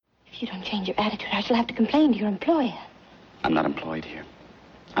If you don't change your attitude, I shall have to complain to your employer. I'm not employed here.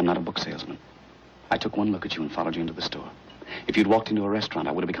 I'm not a book salesman. I took one look at you and followed you into the store. If you'd walked into a restaurant,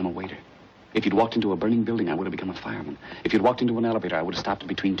 I would have become a waiter. If you'd walked into a burning building, I would have become a fireman. If you'd walked into an elevator, I would have stopped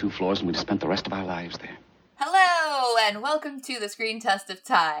between two floors and we'd have spent the rest of our lives there. Hello, and welcome to The Screen Test of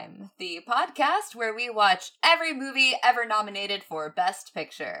Time, the podcast where we watch every movie ever nominated for Best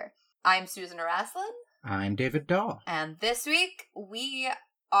Picture. I'm Susan Araslin. I'm David Dahl. And this week, we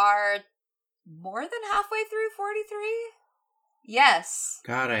are more than halfway through 43? Yes.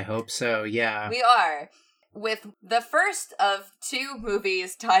 God, I hope so, yeah. We are. With the first of two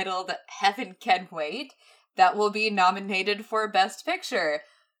movies titled Heaven Can Wait that will be nominated for Best Picture,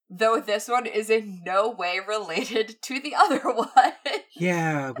 though this one is in no way related to the other one.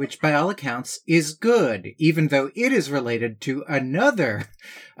 Yeah, which by all accounts is good, even though it is related to another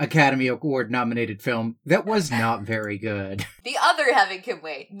Academy Award nominated film that was not very good. The other Heaven Can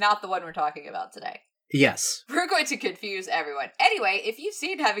Wait, not the one we're talking about today. Yes. We're going to confuse everyone. Anyway, if you've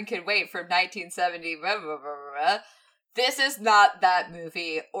seen Heaven Can Wait from 1970, this is not that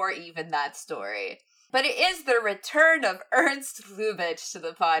movie or even that story. But it is the return of Ernst Lubitsch to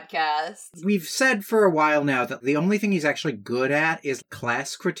the podcast. We've said for a while now that the only thing he's actually good at is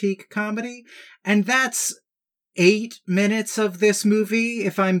class critique comedy, and that's 8 minutes of this movie,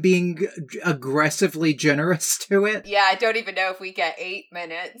 if I'm being aggressively generous to it. Yeah, I don't even know if we get 8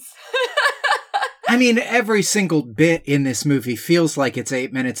 minutes. I mean, every single bit in this movie feels like it's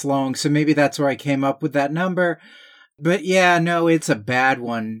 8 minutes long, so maybe that's where I came up with that number. But yeah, no, it's a bad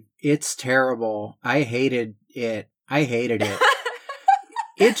one. It's terrible. I hated it.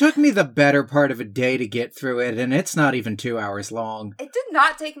 It took me the better part of a day to get through it, and it's not even 2 hours long. It did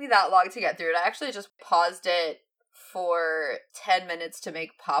not take me that long to get through it. I actually just paused it for 10 minutes to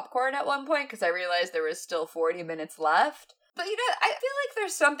make popcorn at one point, because I realized there was still 40 minutes left. But you know, I feel like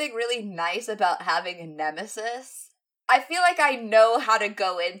there's something really nice about having a nemesis. I feel like I know how to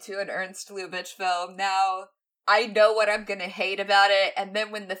go into an Ernst Lubitsch film now. I know what I'm gonna hate about it, and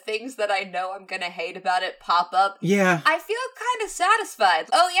then when the things that I know I'm gonna hate about it pop up, yeah, I feel kind of satisfied.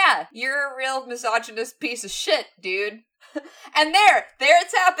 Oh yeah, you're a real misogynist piece of shit, dude. And there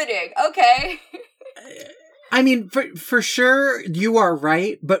it's happening. Okay. I mean, for sure, you are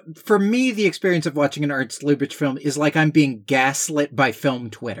right, but for me, the experience of watching an Ernst Lubitsch film is like I'm being gaslit by film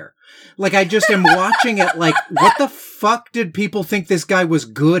Twitter. Like, I just am watching it like, what the fuck did people think this guy was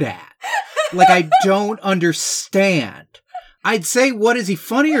good at? Like, I don't understand. I'd say, what, is he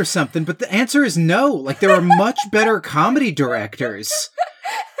funny or something? But the answer is no. Like, there are much better comedy directors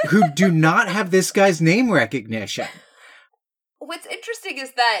who do not have this guy's name recognition. What's interesting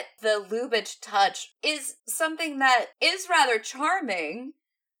is that the Lubitsch touch is something that is rather charming,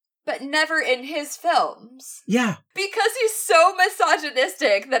 but never in his films. Yeah. Because he's so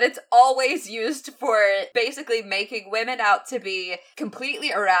misogynistic that it's always used for basically making women out to be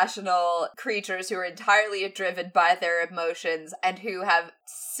completely irrational creatures who are entirely driven by their emotions and who have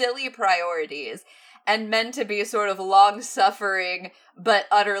silly priorities, and men to be sort of long-suffering but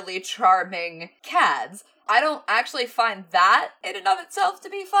utterly charming cads. I don't actually find that in and of itself to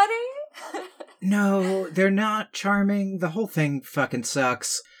be funny. No, they're not charming. The whole thing fucking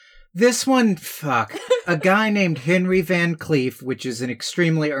sucks. This one, fuck. A guy named Henry Van Cleef, which is an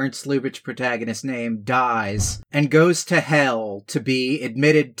extremely Ernst Lubitsch protagonist name, dies and goes to hell to be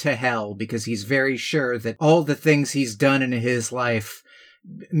admitted to hell because he's very sure that all the things he's done in his life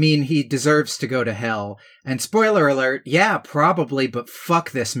mean he deserves to go to hell. And spoiler alert, yeah, probably, but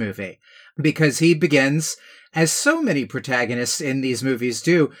fuck this movie. Because he begins, as so many protagonists in these movies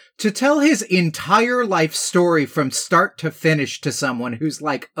do, to tell his entire life story from start to finish to someone who's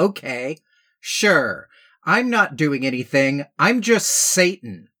like, okay, sure, I'm not doing anything, I'm just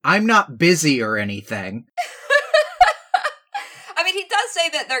Satan. I'm not busy or anything. I mean, he does say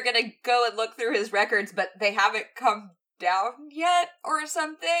that they're gonna go and look through his records, but they haven't come down yet or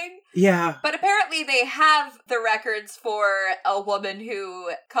something. Yeah. But apparently they have the records for a woman who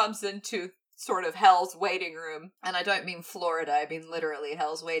comes into sort of hell's waiting room. And I don't mean Florida, I mean literally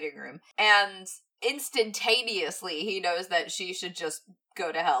hell's waiting room. And instantaneously he knows that she should just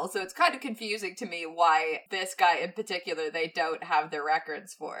go to hell. So it's kind of confusing to me why this guy in particular they don't have the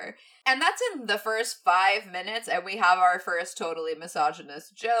records for. And that's in the first 5 minutes, and we have our first totally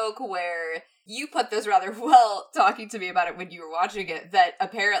misogynist joke where you put this rather well talking to me about it when you were watching it, that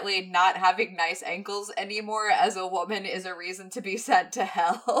apparently not having nice ankles anymore as a woman is a reason to be sent to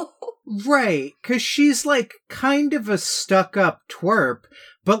hell. Right, because she's like kind of a stuck-up twerp,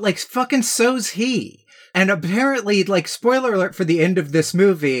 but like fucking so's he. And apparently, like, spoiler alert for the end of this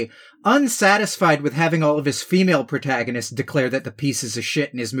movie, unsatisfied with having all of his female protagonists declare that the pieces of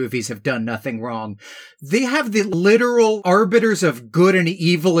shit in his movies have done nothing wrong, they have the literal arbiters of good and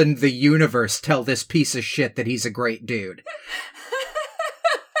evil in the universe tell this piece of shit that he's a great dude.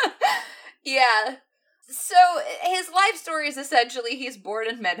 Yeah. So his life story is essentially he's born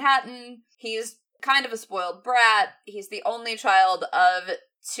in Manhattan. He's kind of a spoiled brat. He's the only child of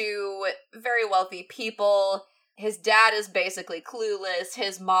two very wealthy people. His dad is basically clueless.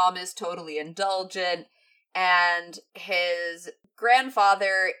 His mom is totally indulgent. And his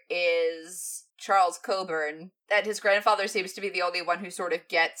grandfather is Charles Coburn. And his grandfather seems to be the only one who sort of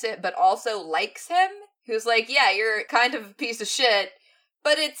gets it, but also likes him. Who's like, yeah, you're kind of a piece of shit,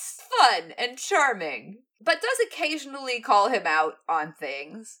 but it's fun and charming. But does occasionally call him out on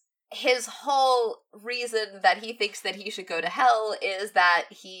things. His whole reason that he thinks that he should go to hell is that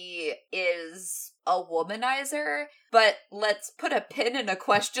he is a womanizer. But let's put a pin and a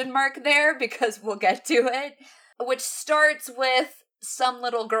question mark there because we'll get to it. Which starts with some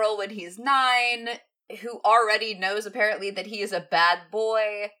little girl when he's 9 who already knows apparently that he is a bad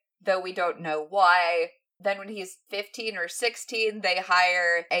boy, though we don't know why. Then when he's 15 or 16, they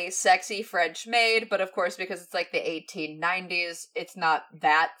hire a sexy French maid, but of course, because it's like the 1890s, it's not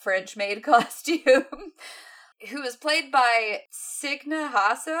that French maid costume. Who is played by Signe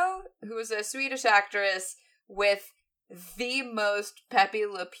Hasso, who is a Swedish actress with the most Pepe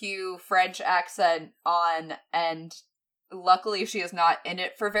Le Pew French accent on, and luckily she is not in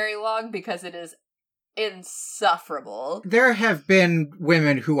it for very long because it is insufferable. There have been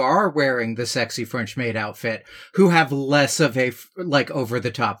women who are wearing the sexy French maid outfit who have less of a,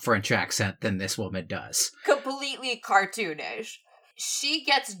 over-the-top French accent than this woman does. Completely cartoonish. She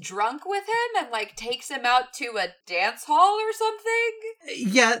gets drunk with him and, takes him out to a dance hall or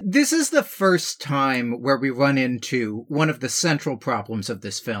something? Yeah, this is the first time where we run into one of the central problems of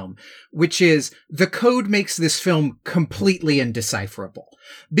this film, which is the code makes this film completely indecipherable,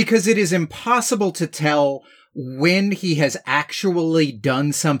 because it is impossible to tell when he has actually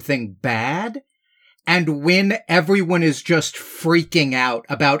done something bad and when everyone is just freaking out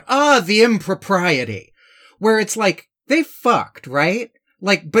about, the impropriety, where it's like, they fucked, right?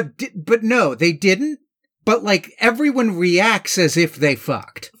 But no, they didn't. But, everyone reacts as if they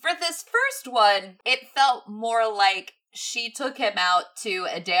fucked. For this first one, it felt more like she took him out to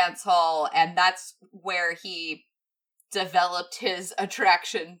a dance hall, and that's where he developed his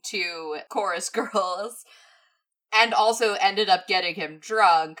attraction to chorus girls, and also ended up getting him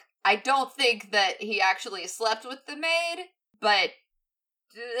drunk. I don't think that he actually slept with the maid, but...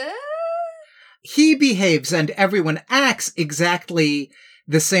 He behaves and everyone acts exactly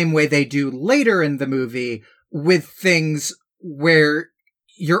the same way they do later in the movie, with things where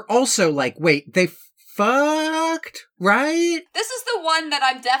you're also like, wait, they fucked, right? This is the one that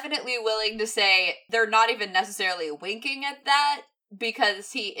I'm definitely willing to say they're not even necessarily winking at that,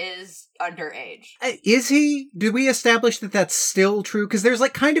 because he is underage. Is he? Do we establish that that's still true? Because there's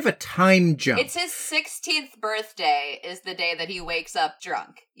kind of a time jump. It's his 16th birthday is the day that he wakes up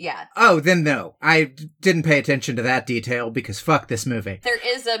drunk. Yeah. Oh, then no. I didn't pay attention to that detail because fuck this movie. There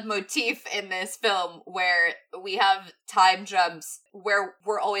is a motif in this film where we have time jumps where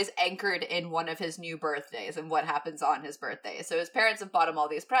we're always anchored in one of his new birthdays and what happens on his birthday. So his parents have bought him all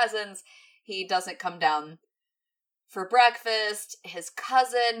these presents. He doesn't come down for breakfast. His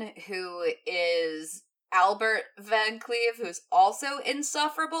cousin, who is Albert Van Cleve, who's also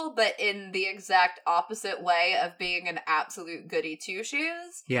insufferable, but in the exact opposite way of being an absolute goody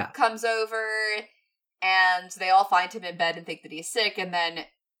two-shoes, comes over, and they all find him in bed and think that he's sick, and then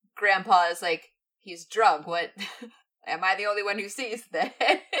Grandpa is like, he's drunk, what? Am I the only one who sees this?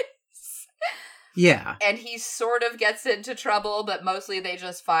 Yeah. And he sort of gets into trouble, but mostly they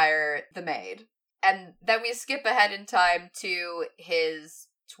just fire the maid. And then we skip ahead in time to his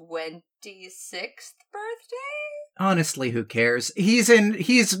 26th birthday? Honestly, who cares?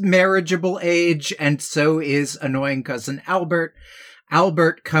 He's marriageable age, and so is annoying cousin Albert.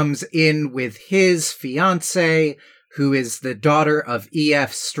 Albert comes in with his fiancée, who is the daughter of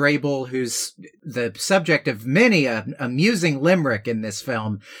E.F. Strabel, who's the subject of many an amusing limerick in this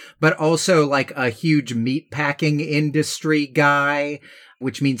film, but also a huge meatpacking industry guy,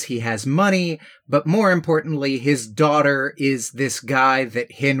 which means he has money, but more importantly, his daughter is this guy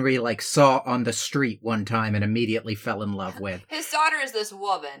that Henry, saw on the street one time and immediately fell in love with. His daughter is this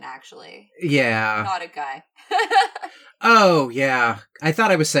woman, actually. Yeah. Not a guy. Oh, yeah. I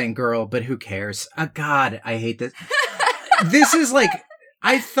thought I was saying girl, but who cares? God, I hate this. This is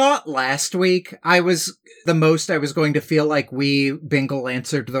I thought last week I was going to feel like we Bingle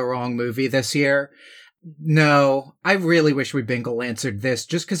answered the wrong movie this year. No, I really wish we bingle answered this,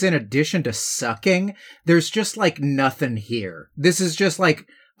 just because in addition to sucking, there's just, like, nothing here. This is just, like,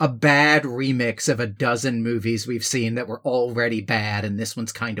 a bad remix of a dozen movies we've seen that were already bad, and this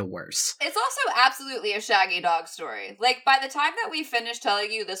one's kind of worse. It's also absolutely a Shaggy Dog story. Like, by the time that we finish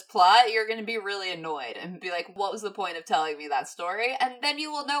telling you this plot, you're going to be really annoyed and be like, what was the point of telling me that story? And then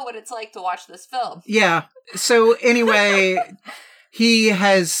you will know what it's like to watch this film. Yeah. So anyway, he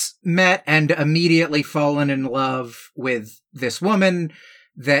has met and immediately fallen in love with this woman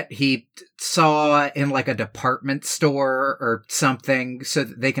that he saw in like a department store or something so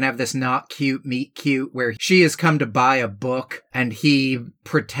that they can have this not cute meet cute where she has come to buy a book and he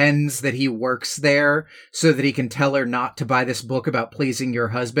pretends that he works there so that he can tell her not to buy this book about pleasing your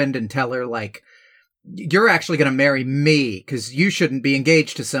husband and tell her like, you're actually going to marry me because you shouldn't be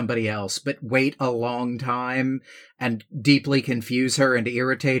engaged to somebody else, but wait a long time and deeply confuse her and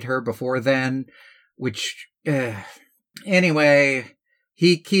irritate her before then, which, anyway,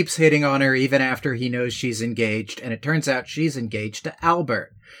 he keeps hitting on her even after he knows she's engaged, and it turns out she's engaged to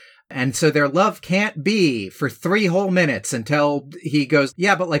Albert. And so their love can't be for 3 whole minutes until he goes,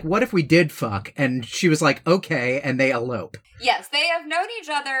 yeah, but like, what if we did fuck? And she was like, okay, and they elope. Yes, they have known each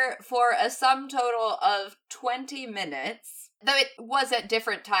other for a sum total of 20 minutes, though it was at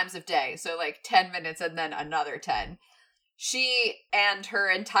different times of day, so like 10 minutes and then another 10. She and her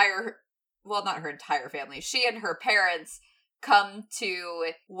entire, well, not her entire family, she and her parents come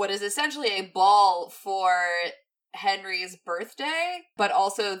to what is essentially a ball for Henry's birthday, but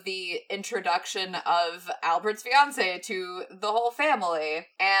also the introduction of Albert's fiance to the whole family.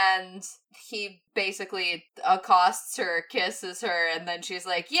 And he basically accosts her, kisses her, and then she's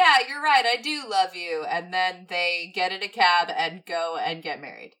like, yeah, you're right, I do love you. And then they get in a cab and go and get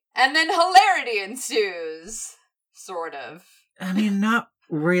married. And then hilarity ensues. Sort of. I mean, not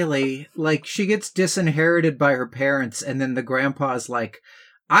really. Like, she gets disinherited by her parents, and then the grandpa's like,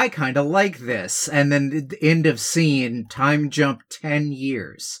 I kind of like this. And then the end of scene, time jump 10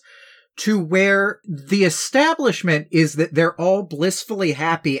 years. To where the establishment is that they're all blissfully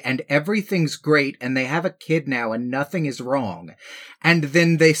happy and everything's great and they have a kid now and nothing is wrong. And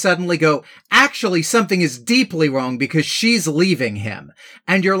then they suddenly go, actually something is deeply wrong because she's leaving him.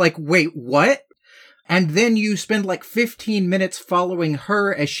 And you're like, wait, what? And then you spend like 15 minutes following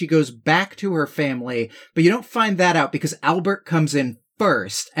her as she goes back to her family, but you don't find that out because Albert comes in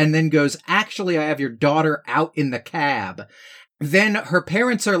first and then goes, actually, I have your daughter out in the cab. Then her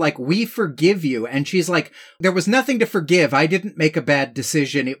parents are like, we forgive you. And she's like, there was nothing to forgive. I didn't make a bad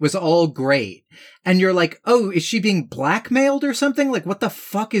decision. It was all great. And you're like, oh, is she being blackmailed or something? Like, what the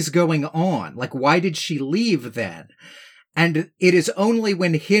fuck is going on? Like, why did she leave then? And it is only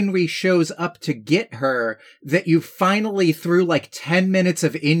when Henry shows up to get her that you finally, through like 10 minutes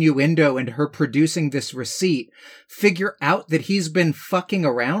of innuendo and her producing this receipt, figure out that he's been fucking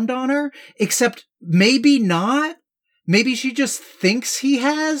around on her, except maybe not. Maybe she just thinks he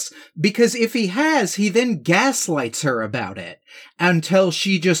has, because if he has, he then gaslights her about it until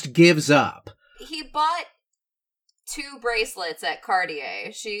she just gives up. He bought 2 bracelets at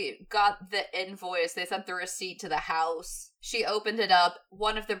Cartier. She got the invoice. They sent the receipt to the house. She opened it up.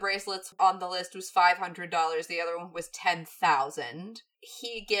 One of the bracelets on the list was $500. The other one was $10,000.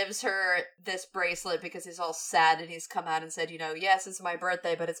 He gives her this bracelet because he's all sad and he's come out and said, you know, yes, it's my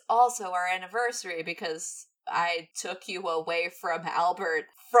birthday, but it's also our anniversary because I took you away from Albert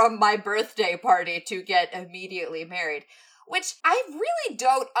from my birthday party to get immediately married. Which I really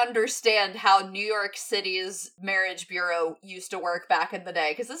don't understand how New York City's marriage bureau used to work back in the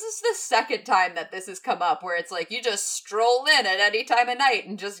day, because this is the second time that this has come up, where it's like, you just stroll in at any time of night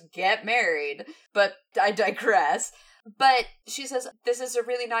and just get married. But I digress. But she says, this is a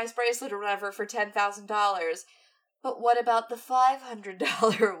really nice bracelet or whatever for $10,000. But what about the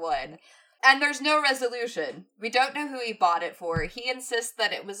 $500 one? And there's no resolution. We don't know who he bought it for. He insists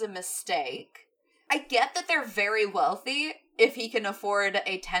that it was a mistake. I get that they're very wealthy if he can afford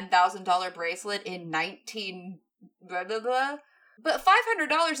a $10,000 bracelet in 19 blah, blah, blah. But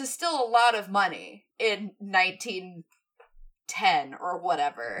 $500 is still a lot of money in 1910 or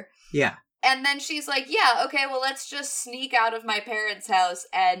whatever. Yeah. And then she's like, yeah, okay, well, let's just sneak out of my parents' house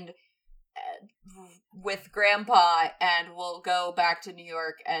and with Grandpa, and we'll go back to New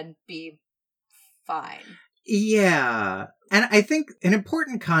York and be fine. Yeah. And I think an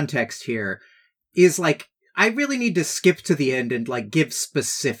important context here is like, I really need to skip to the end and like give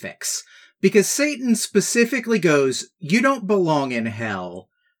specifics, because Satan specifically goes, you don't belong in hell.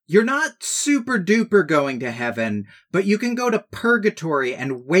 you're not super duper going to heaven, but you can go to purgatory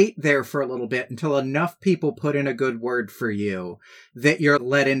and wait there for a little bit until enough people put in a good word for you that you're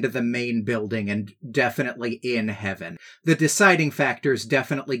let into the main building and definitely in heaven. The deciding factor is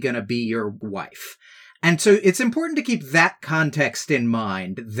definitely going to be your wife. And so it's important to keep that context in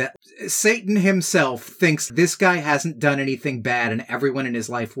mind, that Satan himself thinks this guy hasn't done anything bad and everyone in his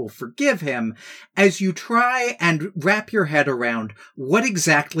life will forgive him, as you try and wrap your head around what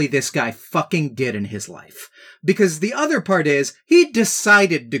exactly this guy fucking did in his life. Because the other part is, he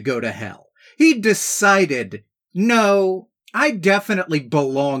decided to go to hell. He decided, no, I definitely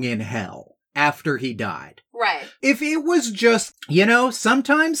belong in hell after he died. Right. If it was just,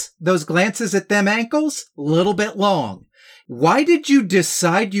 sometimes those glances at them ankles, a little bit long. Why did you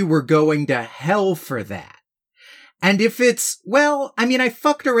decide you were going to hell for that? And if it's, I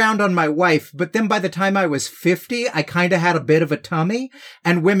fucked around on my wife, but then by the time I was 50, I kind of had a bit of a tummy,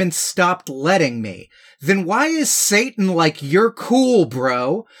 and women stopped letting me. Then why is Satan like, you're cool,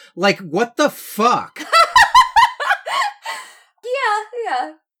 bro? Like, what the fuck?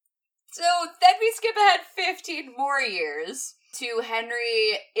 Yeah. So then we skip ahead 15 more years to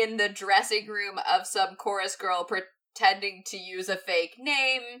Henry in the dressing room of some chorus girl pretending to use a fake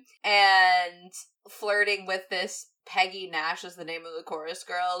name and flirting with this Peggy Nash is the name of the chorus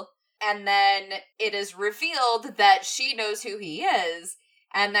girl. And then it is revealed that she knows who he is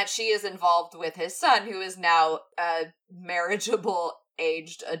and that she is involved with his son, who is now a marriageable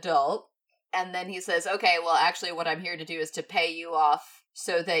aged adult. And then he says, okay, well, actually what I'm here to do is to pay you off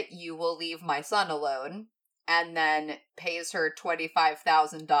so that you will leave my son alone, and then pays her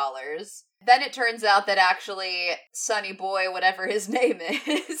 $25,000. Then it turns out that actually Sonny Boy, whatever his name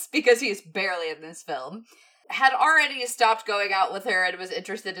is, because he's barely in this film, had already stopped going out with her and was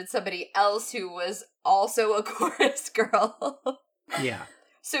interested in somebody else who was also a chorus girl. Yeah.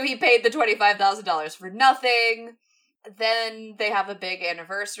 So he paid the $25,000 for nothing. Then they have a big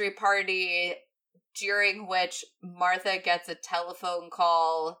anniversary party, during which Martha gets a telephone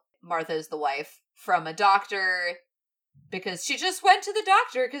call. Martha's the wife, from a doctor, because she just went to the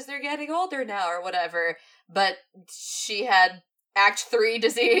doctor because they're getting older now or whatever, but she had Act 3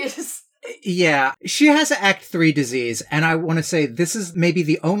 disease. Yeah, she has Act 3 disease, and I want to say this is maybe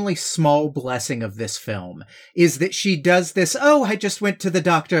the only small blessing of this film, is that she does this, I just went to the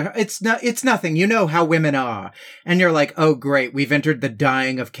doctor, it's nothing, you know how women are. And you're like, oh great, we've entered the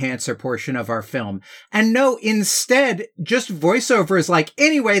dying of cancer portion of our film. And no, instead, just voiceover is like,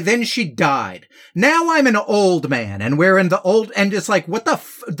 anyway, then she died. Now I'm an old man, and we're in the old, and it's like, what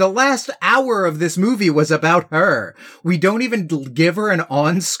the last hour of this movie was about her. We don't even give her an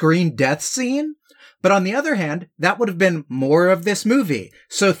on-screen death scene. But on the other hand, that would have been more of this movie.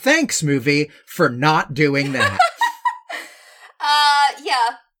 So thanks, movie, for not doing that.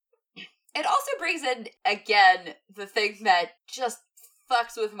 Yeah. It also brings in, again, the thing that just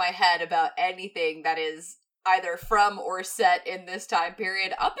fucks with my head about anything that is either from or set in this time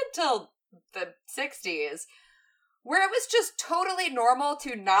period up until the 60s, where it was just totally normal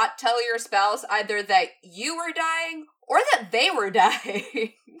to not tell your spouse either that you were dying or that they were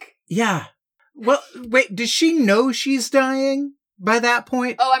dying. Yeah. Well, wait, does she know she's dying by that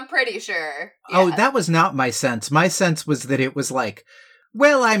point? Oh, I'm pretty sure. Yeah. Oh, that was not my sense. My sense was that it was like,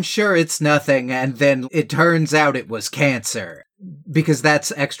 well, I'm sure it's nothing, and then it turns out it was cancer. Because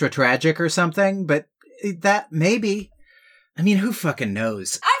that's extra tragic or something, but that maybe. I mean, who fucking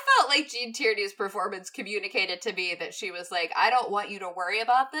knows? I felt like Gene Tierney's performance communicated to me that she was like, I don't want you to worry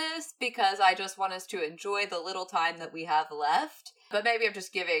about this because I just want us to enjoy the little time that we have left. But maybe I'm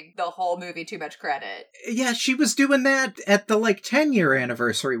just giving the whole movie too much credit. Yeah, she was doing that at the 10-year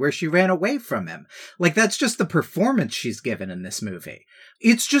anniversary where she ran away from him. That's just the performance she's given in this movie.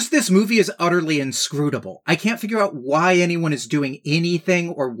 It's just this movie is utterly inscrutable. I can't figure out why anyone is doing anything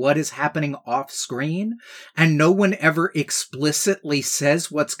or what is happening off screen, and no one ever explicitly says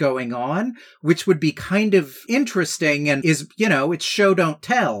what's going on, which would be kind of interesting and is, it's show don't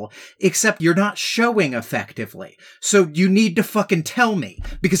tell, except you're not showing effectively. So you need to fucking tell me,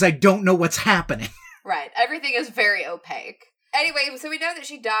 because I don't know what's happening. Right. Everything is very opaque. Anyway, so we know that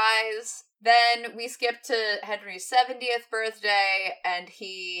she dies. Then we skip to Henry's 70th birthday, and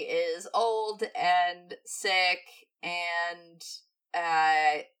he is old and sick, and,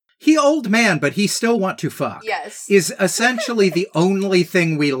 He old man, but he still want to fuck. Yes. Is essentially the only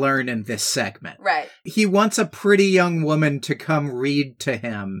thing we learn in this segment. Right. He wants a pretty young woman to come read to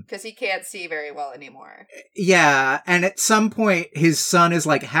him. Because he can't see very well anymore. Yeah, and at some point, his son is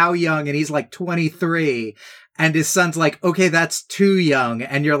like, how young? And he's like 23. And his son's like, okay, that's too young.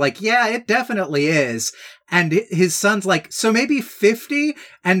 And you're like, yeah, it definitely is. And his son's like, so maybe 50?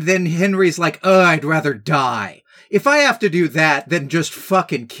 And then Henry's like, oh, I'd rather die. If I have to do that, then just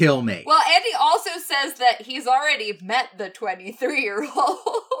fucking kill me. Well, Andy also says that he's already met the 23-year-old.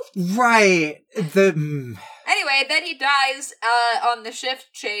 Right. Anyway, then he dies on the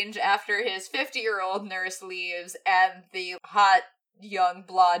shift change after his 50-year-old nurse leaves, and the hot, young,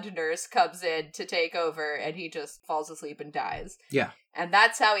 blonde nurse comes in to take over, and he just falls asleep and dies. Yeah. And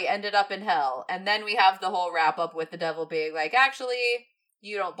that's how he ended up in hell. And then we have the whole wrap-up with the devil being like, actually,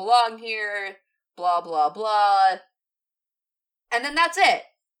 you don't belong here, blah, blah, blah. And then that's it.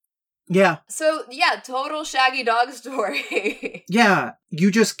 Yeah. So, yeah, total Shaggy Dog story. Yeah, you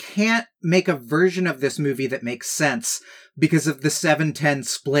just can't make a version of this movie that makes sense because of the 7-10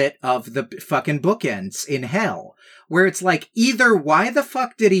 split of the fucking bookends in hell, where it's like, either why the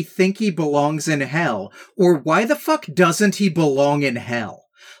fuck did he think he belongs in hell, or why the fuck doesn't he belong in hell?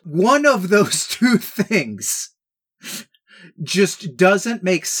 One of those two things just doesn't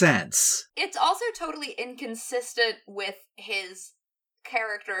make sense. It's also totally inconsistent with his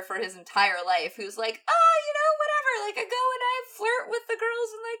character for his entire life, who's like, whatever, like, I go and I flirt with the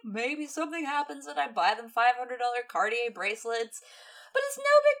girls and, like, maybe something happens and I buy them $500 Cartier bracelets, but it's no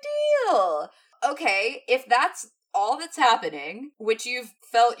big deal. Okay, if that's all that's happening, which you've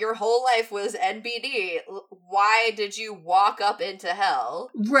felt your whole life was NBD, why did you walk up into hell?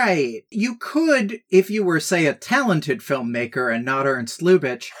 Right. You could, if you were, say, a talented filmmaker and not Ernst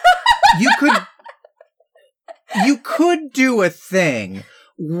Lubitsch, you could do a thing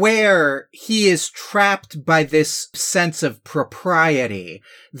where he is trapped by this sense of propriety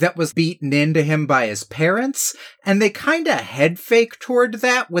that was beaten into him by his parents, and they kind of head fake toward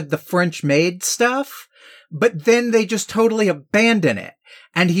that with the French maid stuff, but then they just totally abandon it.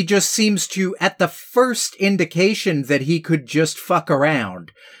 And he just seems to, at the first indication that he could just fuck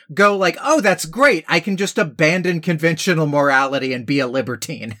around, go like, oh, that's great. I can just abandon conventional morality and be a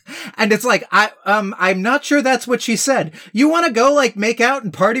libertine. And it's like, I'm not sure that's what she said. You want to go like make out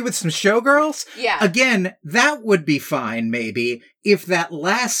and party with some showgirls? Yeah. Again, that would be fine, maybe, if that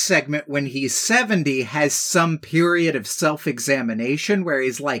last segment when he's 70 has some period of self-examination where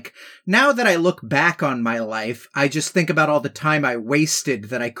he's like, now that I look back on my life, I just think about all the time I wasted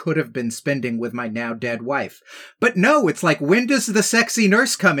that I could have been spending with my now dead wife. But no, it's like, when does the sexy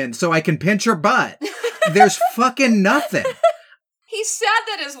nurse come in so I can pinch her butt? There's fucking nothing. He's sad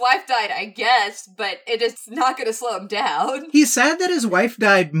that his wife died, I guess, but it is not going to slow him down. He's sad that his wife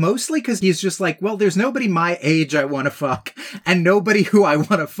died mostly because he's just like, well, there's nobody my age I want to fuck, and nobody who I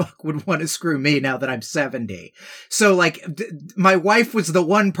want to fuck would want to screw me now that I'm 70. So, like, my wife was the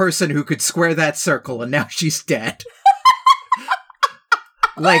one person who could square that circle, and now she's dead.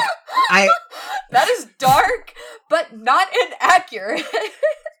 Like, That is dark, but not inaccurate.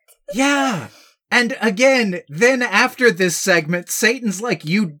 Yeah. And again, then after this segment, Satan's like,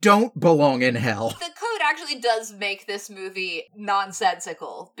 you don't belong in hell. The code actually does make this movie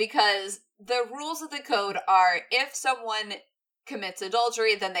nonsensical, because the rules of the code are, if someone commits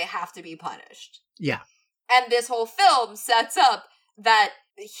adultery, then they have to be punished. Yeah. And this whole film sets up that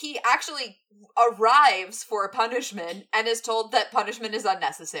he actually arrives for punishment and is told that punishment is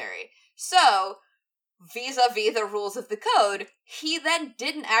unnecessary. So, vis-a-vis the rules of the code, he then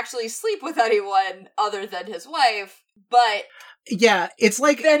didn't actually sleep with anyone other than his wife, but... Yeah, it's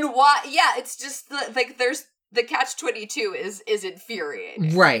like... Then why... Yeah, it's just, like, there's... The catch-22 is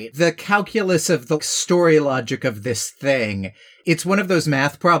infuriating. Right. The calculus of the story logic of this thing. It's one of those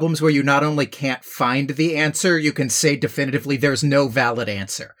math problems where you not only can't find the answer, you can say definitively there's no valid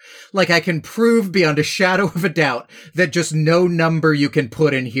answer. Like, I can prove beyond a shadow of a doubt that just no number you can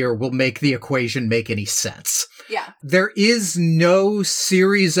put in here will make the equation make any sense. Yeah. There is no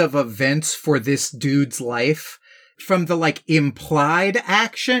series of events for this dude's life from the, like, implied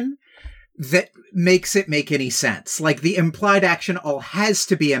action that makes it make any sense. Like, the implied action all has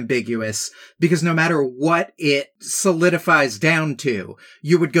to be ambiguous, because no matter what it solidifies down to,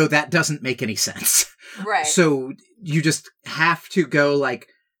 you would go, that doesn't make any sense. Right. So you just have to go like,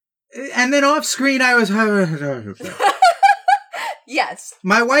 and then off screen I was... Yes.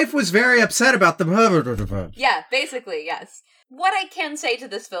 My wife was very upset about the... Yeah, basically, yes. What I can say to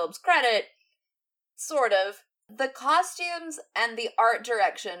this film's credit, sort of, the costumes and the art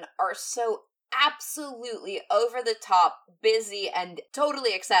direction are so absolutely over the top, busy, and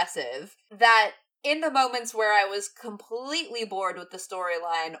totally excessive that in the moments where I was completely bored with the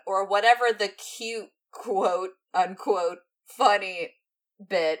storyline, or whatever the cute, quote, unquote, funny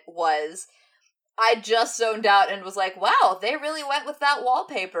bit was, I just zoned out and was like, wow, they really went with that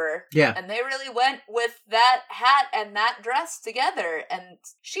wallpaper. Yeah. And they really went with that hat and that dress together. And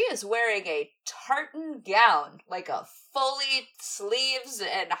she is wearing a tartan gown, like a fully sleeves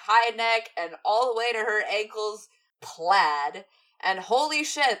and high neck and all the way to her ankles plaid. And holy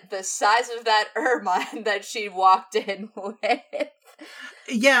shit, the size of that ermine that she walked in with.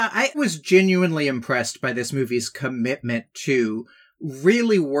 Yeah, I was genuinely impressed by this movie's commitment to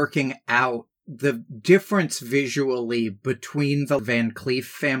really working out the difference visually between the Van Cleef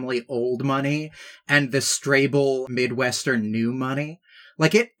family old money and the Strabel Midwestern new money.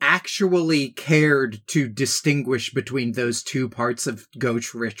 Like, it actually cared to distinguish between those two parts of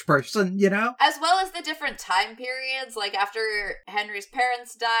Gauche rich person, you know? As well as the different time periods, like after Henry's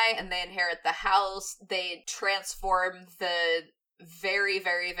parents die and they inherit the house, they transform the very,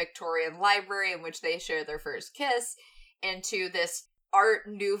 very Victorian library in which they share their first kiss into this Art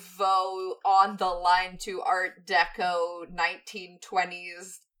Nouveau on the line to Art Deco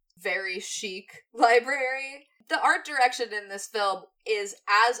 1920s very chic library. The art direction in this film is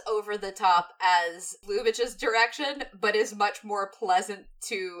as over the top as Lubitsch's direction, but is much more pleasant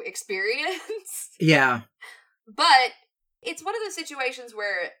to experience. Yeah. But it's one of those situations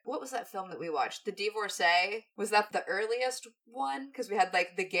where, what was that film that we watched? The Divorcee? Was that the earliest one? Because we had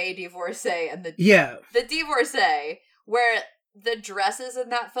like the gay divorcee and the Divorcee, where the dresses in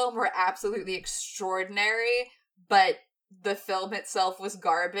that film were absolutely extraordinary, but the film itself was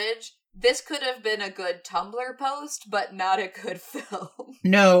garbage. This could have been a good Tumblr post, but not a good film.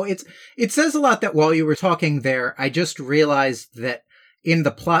 No, it says a lot that while you were talking there, I just realized that in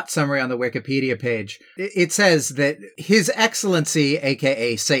the plot summary on the Wikipedia page, it says that His Excellency,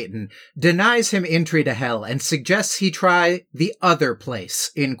 aka Satan, denies him entry to hell and suggests he try the other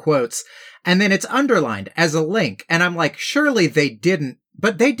place, in quotes. And then it's underlined as a link. And I'm like, surely they didn't.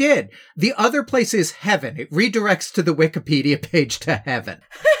 But they did. The other place is heaven. It redirects to the Wikipedia page to heaven.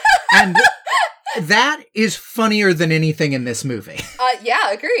 And that is funnier than anything in this movie.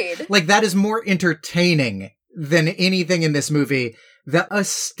 Yeah, agreed. Like, that is more entertaining than anything in this movie that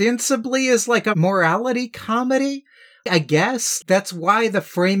ostensibly is like a morality comedy. I guess that's why the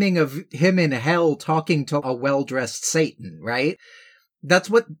framing of him in hell talking to a well-dressed Satan, right? That's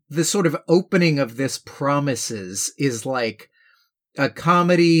what the sort of opening of this promises is, like a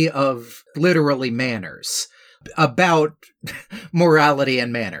comedy of literally manners, about morality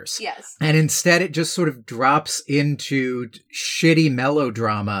and manners. Yes. And instead it just sort of drops into shitty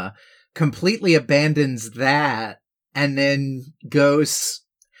melodrama, completely abandons that, and then goes...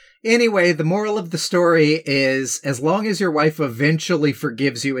 Anyway, the moral of the story is, as long as your wife eventually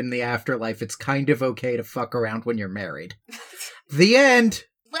forgives you in the afterlife, it's kind of okay to fuck around when you're married. The end!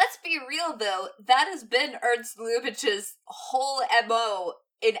 Let's be real, though. That has been Ernst Lubitsch's whole MO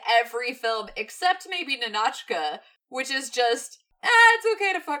in every film, except maybe Ninotchka, which is just, it's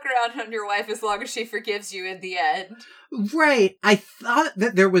okay to fuck around on your wife as long as she forgives you in the end. Right. I thought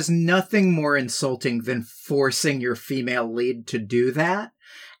that there was nothing more insulting than forcing your female lead to do that.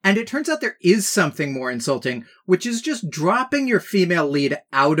 And it turns out there is something more insulting, which is just dropping your female lead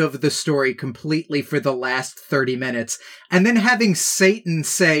out of the story completely for the last 30 minutes, and then having Satan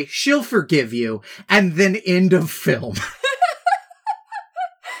say, she'll forgive you, and then end of film.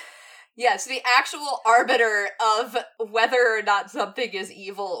 Yes, the actual arbiter of whether or not something is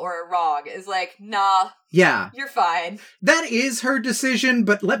evil or wrong is like, nah. Yeah. You're fine. That is her decision,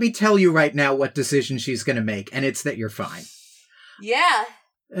 but let me tell you right now what decision she's gonna make, and it's that you're fine. Yeah.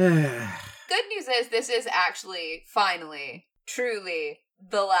 Good news is this is actually, finally, truly,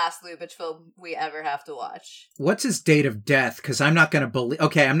 the last Lubitsch film we ever have to watch. What's his date of death? Because I'm not going to believe...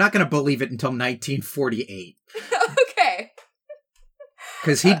 Okay, I'm not going to believe it until 1948. Okay.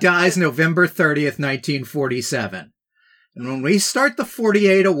 Because he dies November 30th, 1947. And when we start the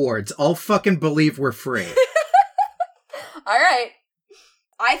 48 awards, I'll fucking believe we're free. All right.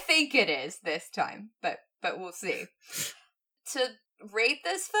 I think it is this time, but we'll see. To rate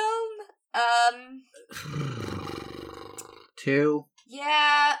this film, 2.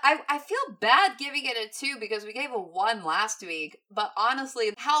 Yeah, I feel bad giving it a 2 because we gave a 1 last week, but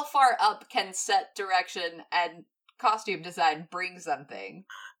honestly, how far up can set direction and costume design bring something?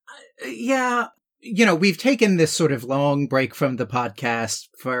 Yeah, you know, we've taken this sort of long break from the podcast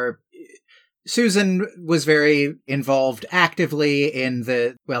for... Susan was very involved actively in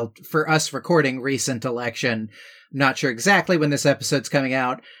the, well, for us recording recent election. Not sure exactly when this episode's coming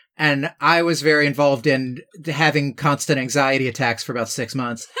out. And I was very involved in having constant anxiety attacks for about 6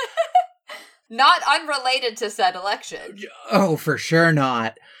 months. Not unrelated to said election. Oh, for sure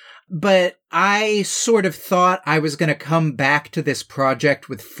not. But I sort of thought I was going to come back to this project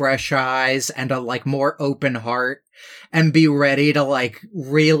with fresh eyes and a more open heart and be ready to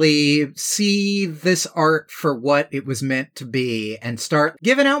really see this art for what it was meant to be and start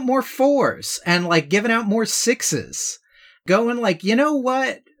giving out more 4s and giving out more 6s. Going you know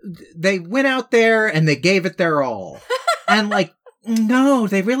what? They went out there and they gave it their all. And no,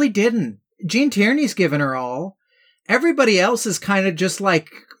 they really didn't. Gene Tierney's given her all. Everybody else is kind of just letting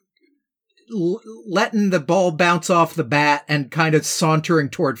the ball bounce off the bat and kind of sauntering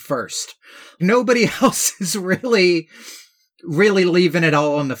toward first. Nobody else is really leaving it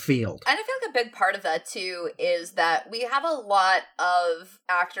all on the field. And I feel like a big part of that, too, is that we have a lot of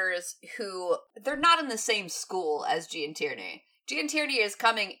actors who, they're not in the same school as Gene Tierney. Gene Tierney is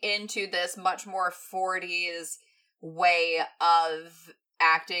coming into this much more 40s way of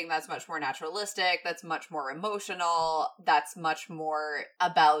acting that's much more naturalistic, that's much more emotional, that's much more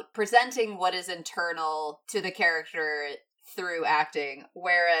about presenting what is internal to the character through acting.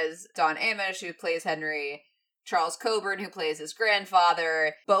 Whereas Don Amish, who plays Henry, Charles Coburn, who plays his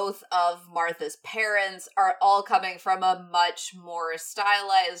grandfather, both of Martha's parents are all coming from a much more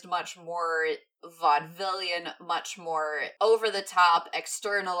stylized, much more vaudevillian, much more over-the-top,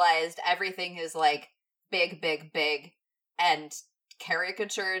 externalized. Everything is big, big, big, and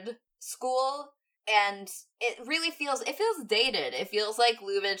caricatured school. And it really feels dated. It feels like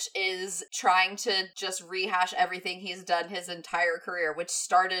Lubitsch is trying to just rehash everything he's done his entire career, which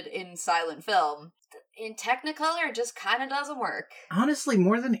started in silent film. In Technicolor, it just kind of doesn't work. Honestly,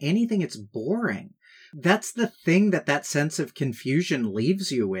 more than anything, it's boring. That's the thing that sense of confusion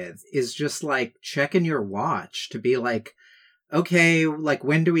leaves you with, is just checking your watch to be okay,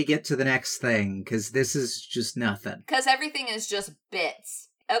 when do we get to the next thing? Because this is just nothing. Because everything is just bits.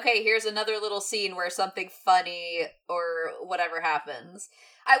 Okay, here's another little scene where something funny or whatever happens.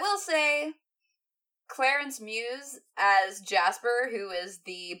 I will say, Clarence Muse as Jasper, who is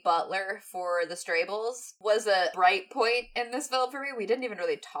the butler for the Strables, was a bright point in this film for me. We didn't even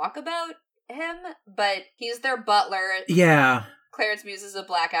really talk about him, but he's their butler. Yeah. Clarence Muse is a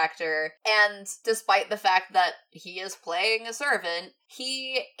black actor, and despite the fact that he is playing a servant,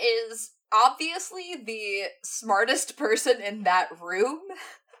 he is obviously the smartest person in that room,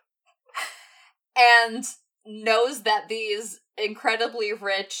 and knows that these incredibly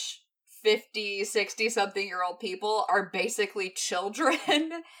rich 50, 60-something-year-old people are basically children,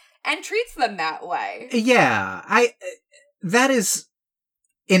 and treats them that way. Yeah, that is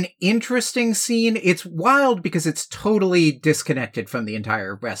an interesting scene. It's wild because it's totally disconnected from the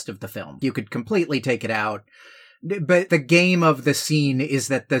entire rest of the film. You could completely take it out. But the game of the scene is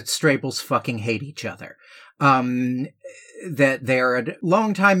that the Strables fucking hate each other. That they're a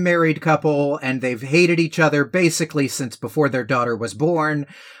longtime married couple and they've hated each other basically since before their daughter was born.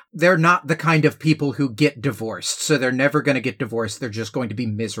 They're not the kind of people who get divorced, so they're never going to get divorced. They're just going to be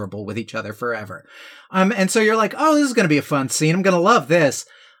miserable with each other forever. And so you're oh, this is going to be a fun scene. I'm going to love this.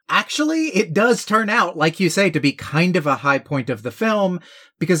 Actually, it does turn out, like you say, to be kind of a high point of the film,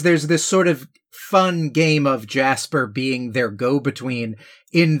 because there's this sort of fun game of Jasper being their go-between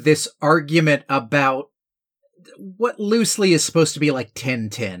in this argument about what loosely is supposed to be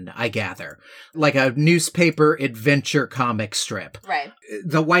Tintin, I gather. A newspaper adventure comic strip. Right.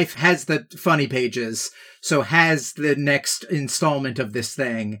 The wife has the funny pages, so has the next installment of this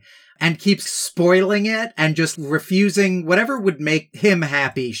thing, and keeps spoiling it and just refusing whatever would make him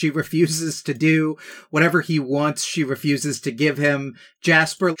happy. She refuses to do whatever he wants. She refuses to give him.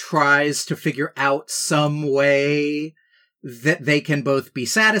 Jasper tries to figure out some way that they can both be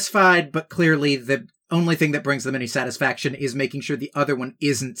satisfied, but clearly the only thing that brings them any satisfaction is making sure the other one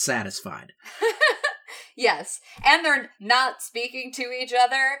isn't satisfied. Yes, and they're not speaking to each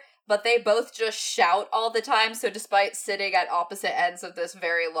other, but they both just shout all the time, so despite sitting at opposite ends of this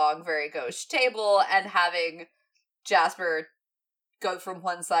very long, very gauche table, and having Jasper go from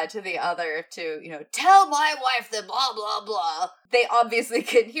one side to the other to, tell my wife that blah, blah, blah, they obviously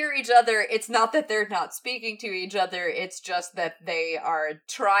can hear each other. It's not that they're not speaking to each other, it's just that they are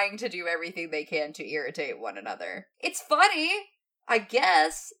trying to do everything they can to irritate one another. It's funny, I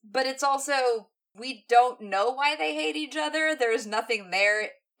guess, but it's also, we don't know why they hate each other. There's nothing there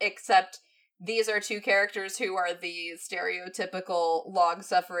except these are two characters who are the stereotypical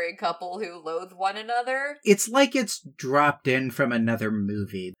long-suffering couple who loathe one another. It's like it's dropped in from another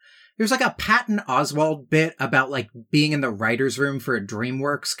movie. There's a Patton Oswalt bit about being in the writer's room for a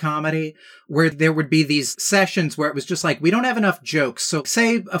DreamWorks comedy where there would be these sessions where it was just we don't have enough jokes, so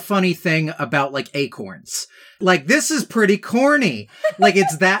say a funny thing about acorns. This is pretty corny.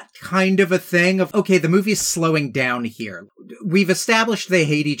 It's that kind of a thing of, okay, the movie's slowing down here. we've established they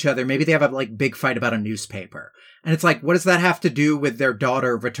hate each other. Maybe they have a like big fight about a newspaper. And it's like, what does that have to do with their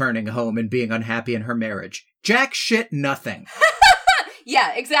daughter returning home and being unhappy in her marriage? Jack shit nothing.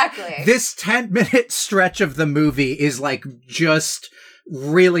 Yeah, exactly. This 10-minute stretch of the movie is like just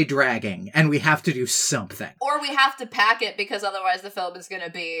really dragging, and we have to do something. Or we have to pack it because otherwise the film is going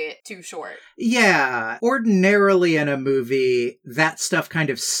to be too short. Yeah. Ordinarily in a movie, that stuff kind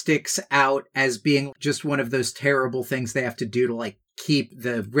of sticks out as being just one of those terrible things they have to do to like keep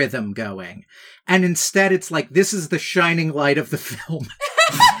the rhythm going. And instead it's like, this is the shining light of the film.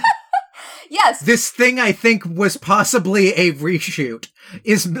 Yes. This thing I think was possibly a reshoot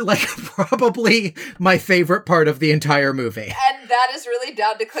is like probably my favorite part of the entire movie. And that is really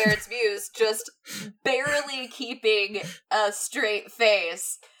down to Clarence Muse just barely keeping a straight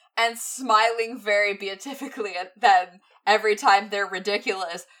face and smiling very beatifically at them every time they're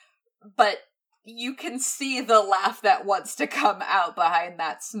ridiculous. But you can see the laugh that wants to come out behind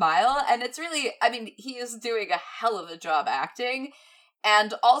that smile. And it's really, I mean, he is doing a hell of a job acting.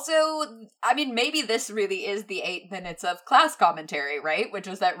 And also, I mean, maybe this really is the 8 minutes of class commentary, right? Which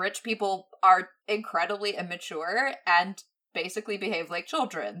is that rich people are incredibly immature and basically behave like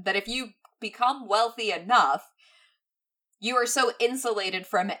children. That if you become wealthy enough, you are so insulated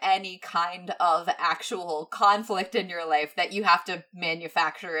from any kind of actual conflict in your life that you have to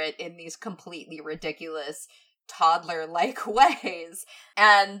manufacture it in these completely ridiculous toddler-like ways.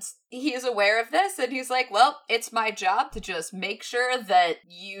 And he's aware of this, and he's like, well, it's my job to just make sure that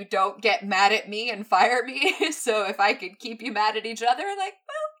you don't get mad at me and fire me. So if I can keep you mad at each other, like,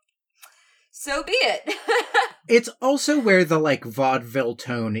 well, so be it. It's also where the like vaudeville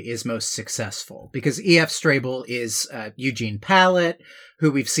tone is most successful, because E.F. Strabel is Eugene Pallett,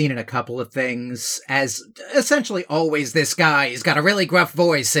 who we've seen in a couple of things as essentially always this guy. He's got a really gruff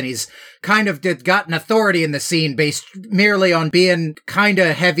voice, and he's kind of gotten authority in the scene based merely on being kind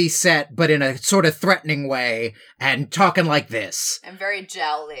of heavy set, but in a sort of threatening way, and talking like this. And very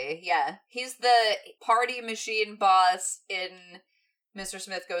jowly, yeah. He's the party machine boss in Mr.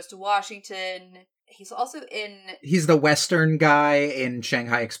 Smith Goes to Washington. He's also in... He's the Western guy in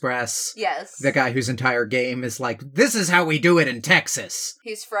Shanghai Express. Yes. The guy whose entire game is like, this is how we do it in Texas.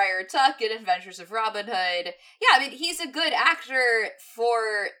 He's Friar Tuck in Adventures of Robin Hood. Yeah, I mean, he's a good actor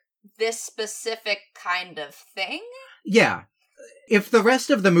for this specific kind of thing. Yeah. If the rest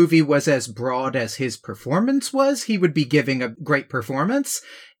of the movie was as broad as his performance was, he would be giving a great performance.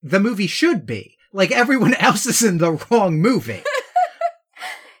 The movie should be. Like, everyone else is in the wrong movie.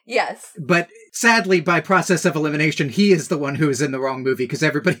 Yes. But sadly, by process of elimination, he is the one who is in the wrong movie because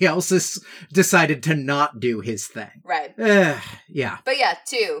everybody else has decided to not do his thing. Right. Yeah. But yeah,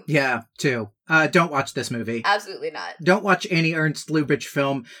 2. Yeah, 2. Don't watch this movie. Absolutely not. Don't watch any Ernst Lubitsch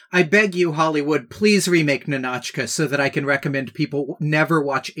film. I beg you, Hollywood, please remake Ninotchka so that I can recommend people never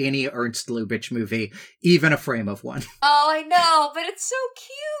watch any Ernst Lubitsch movie, even a frame of one. Oh, I know, but it's so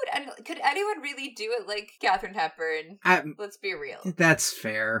cute. And could anyone really do it like Katharine Hepburn? Let's be real. That's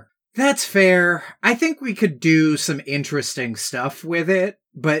fair. That's fair. I think we could do some interesting stuff with it,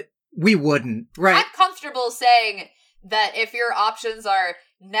 but we wouldn't, right? I'm comfortable saying that if your options are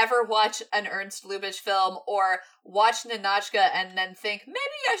never watch an Ernst Lubitsch film or watch Ninotchka and then think, maybe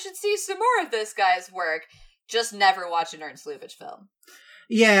I should see some more of this guy's work, just never watch an Ernst Lubitsch film.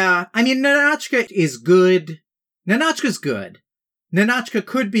 Yeah, I mean, Ninotchka is good. Ninotchka's good. Ninotchka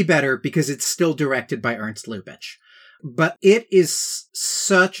could be better because it's still directed by Ernst Lubitsch. But it is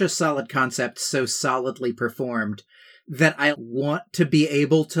such a solid concept, so solidly performed, that I want to be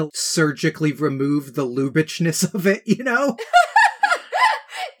able to surgically remove the Lubitschness of it, you know?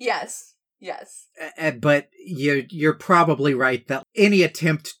 Yes. Yes. But you're probably right that any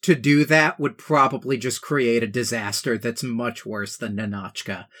attempt to do that would probably just create a disaster that's much worse than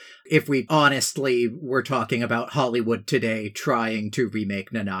Ninotchka. If we honestly were talking about Hollywood today trying to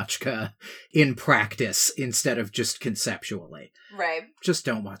remake Ninotchka in practice instead of just conceptually. Right. Just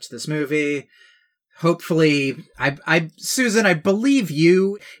don't watch this movie. Hopefully, Susan, I believe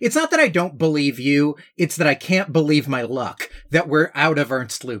you. It's not that I don't believe you, it's that I can't believe my luck that we're out of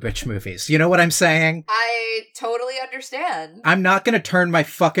Ernst Lubitsch movies. You know what I'm saying? I totally understand. I'm not gonna turn my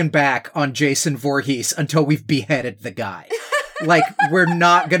fucking back on Jason Voorhees until we've beheaded the guy. Like, we're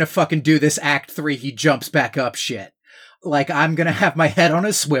not gonna fucking do this Act 3 he jumps back up shit. Like, I'm gonna have my head on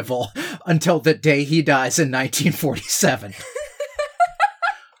a swivel until the day he dies in 1947.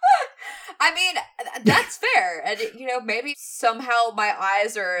 I mean, that's fair. And, maybe somehow my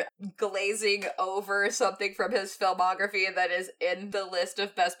eyes are glazing over something from his filmography that is in the list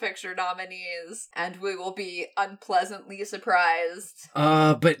of Best Picture nominees, and we will be unpleasantly surprised.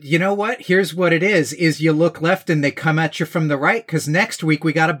 But you know what? Here's what it is you look left and they come at you from the right, because next week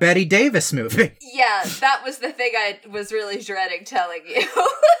we got a Bette Davis movie. Yeah, that was the thing I was really dreading telling you.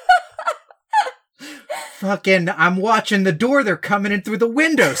 Fucking, I'm watching the door. They're coming in through the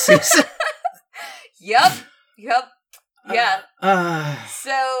window, Susan. Yep. Yeah.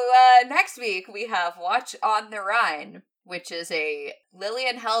 So, next week we have Watch on the Rhine, which is a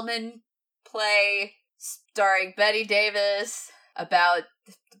Lillian Hellman play starring Bette Davis about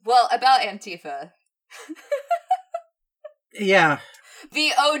Antifa. Yeah.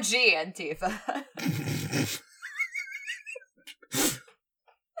 The OG Antifa.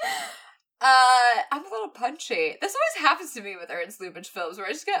 I'm a little punchy. This always happens to me with Ernst Lubitsch films, where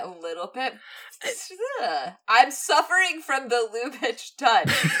I just get a little bit... I'm suffering from the Lubitsch touch.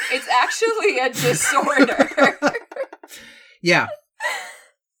 It's actually a disorder. Yeah.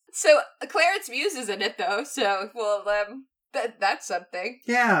 So, Clarence Muse is in it, though, so, well, that's something.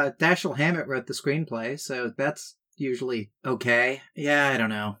 Yeah, Dashiell Hammett wrote the screenplay, so that's usually okay. Yeah, I don't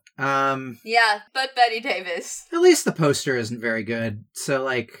know. Yeah, but Bette Davis. At least the poster isn't very good, so,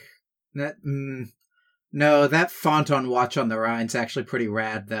 like... No, that font on Watch on the Rhine's actually pretty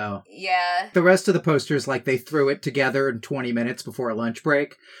rad, though. Yeah. The rest of the posters, like, they threw it together in 20 minutes before a lunch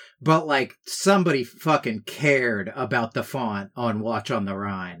break, but, like, somebody fucking cared about the font on Watch on the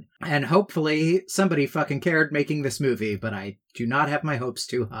Rhine. And hopefully somebody fucking cared making this movie, but I do not have my hopes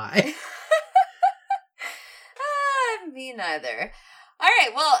too high. Me neither.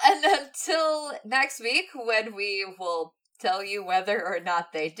 Alright, well, and until next week, when we will... tell you whether or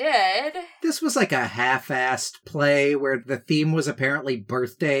not they did. This was like a half-assed play where the theme was apparently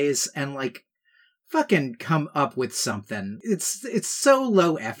birthdays and like fucking come up with something. It's so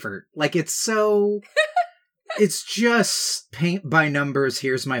low effort. Like it's just paint by numbers,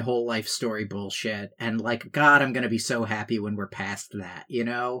 here's my whole life story bullshit. And like, God, I'm going to be so happy when we're past that, you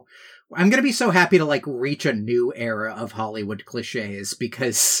know? I'm going to be so happy to like reach a new era of Hollywood cliches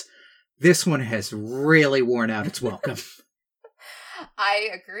because this one has really worn out its welcome. I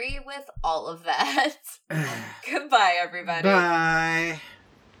agree with all of that. Goodbye, everybody. Bye.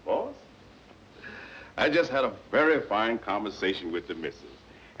 Boss, I just had a very fine conversation with the missus.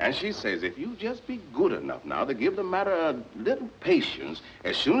 And she says if you just be good enough now to give the matter a little patience,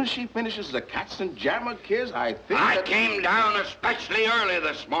 as soon as she finishes the Katzenjammer Kiss, I think I came down especially early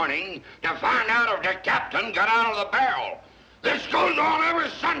this morning to find out if the captain got out of the barrel. This goes on every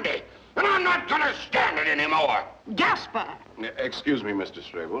Sunday, and I'm not going to stand it anymore. Jasper! Excuse me, Mr.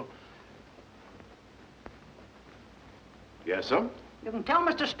 Strable. Yes, sir? You can tell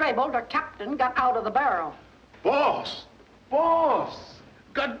Mr. Strable the captain got out of the barrel. Boss!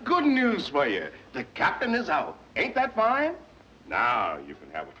 Got good news for you. The captain is out. Ain't that fine? Now you can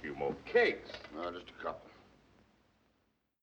have a few more cakes. No, just a couple.